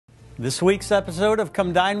This week's episode of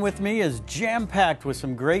Come Dine With Me is jam-packed with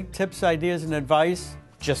some great tips, ideas, and advice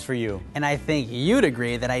just for you. And I think you'd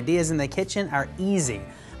agree that ideas in the kitchen are easy,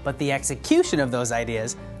 but the execution of those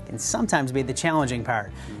ideas can sometimes be the challenging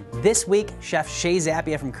part. This week, Chef Shay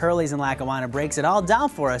Zappia from Curly's in Lackawanna breaks it all down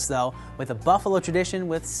for us, though, with a Buffalo tradition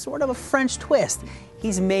with sort of a French twist.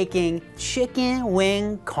 He's making chicken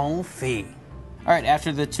wing confit. All right,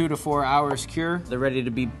 after the 2 to 4 hours cure, they're ready to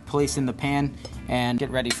be placed in the pan and get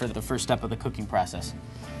ready for the first step of the cooking process.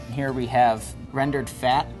 Here we have rendered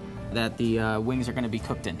fat that the wings are going to be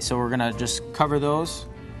cooked in. So we're going to just cover those,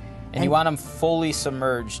 and you want them fully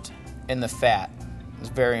submerged in the fat. It's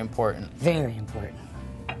very important. Very important.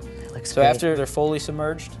 Looks So great. after they're fully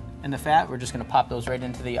submerged in the fat, we're just going to pop those right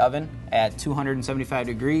into the oven at 275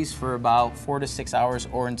 degrees for about 4 to 6 hours,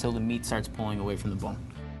 or until the meat starts pulling away from the bone.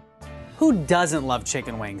 Who doesn't love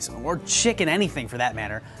chicken wings, or chicken anything for that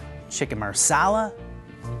matter? Chicken marsala,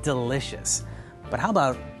 delicious. But how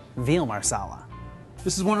about veal marsala?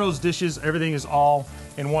 This is one of those dishes, everything is all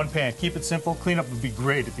in one pan. Keep it simple. Cleanup would be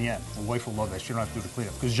great at the end. The wife will love that. You don't have to do the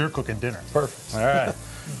cleanup because you're cooking dinner. Perfect. All right.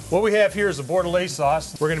 What we have here is a bordelaise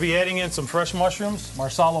sauce. We're going to be adding in some fresh mushrooms,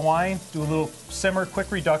 marsala wine, do a little simmer,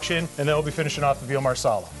 quick reduction, and then we'll be finishing off the veal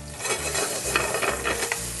marsala.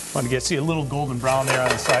 Want to see a little golden brown there on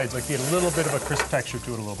the sides, like get a little bit of a crisp texture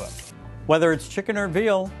to it a little bit. Whether it's chicken or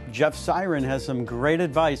veal, Jeff Siren has some great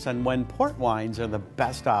advice on when port wines are the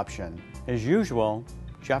best option. As usual,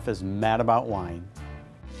 Jeff is mad about wine.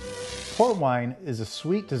 Port wine is a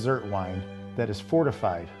sweet dessert wine that is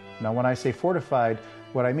fortified. Now when I say fortified,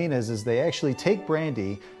 what I mean is they actually take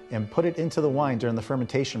brandy and put it into the wine during the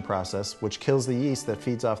fermentation process, which kills the yeast that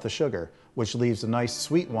feeds off the sugar, which leaves a nice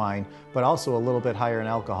sweet wine, but also a little bit higher in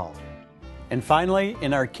alcohol. And finally,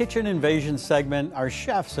 in our Kitchen Invasion segment, our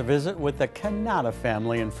chefs a visit with the Canada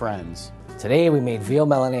family and friends. Today we made veal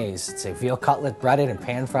Milanese. It's a veal cutlet breaded and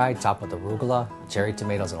pan-fried, topped with arugula, cherry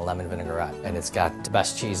tomatoes, and a lemon vinaigrette. And it's got the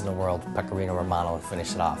best cheese in the world, Pecorino Romano, to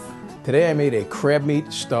finish it off. Today I made a crab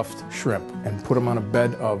meat stuffed shrimp and put them on a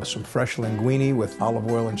bed of some fresh linguine with olive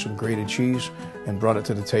oil and some grated cheese and brought it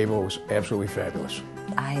to the table. It was absolutely fabulous.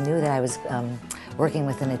 I knew that I was working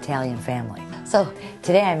with an Italian family. So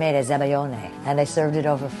today I made a zabaione, and I served it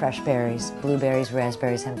over fresh berries, blueberries,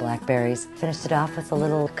 raspberries, and blackberries. Finished it off with a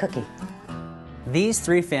little cookie. These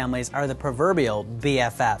three families are the proverbial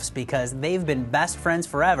BFFs because they've been best friends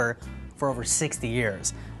forever for over 60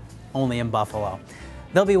 years, only in Buffalo.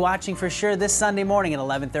 They'll be watching for sure this Sunday morning at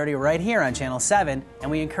 11:30 right here on Channel 7,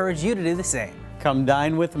 and we encourage you to do the same. Come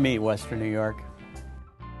dine with me, Western New York.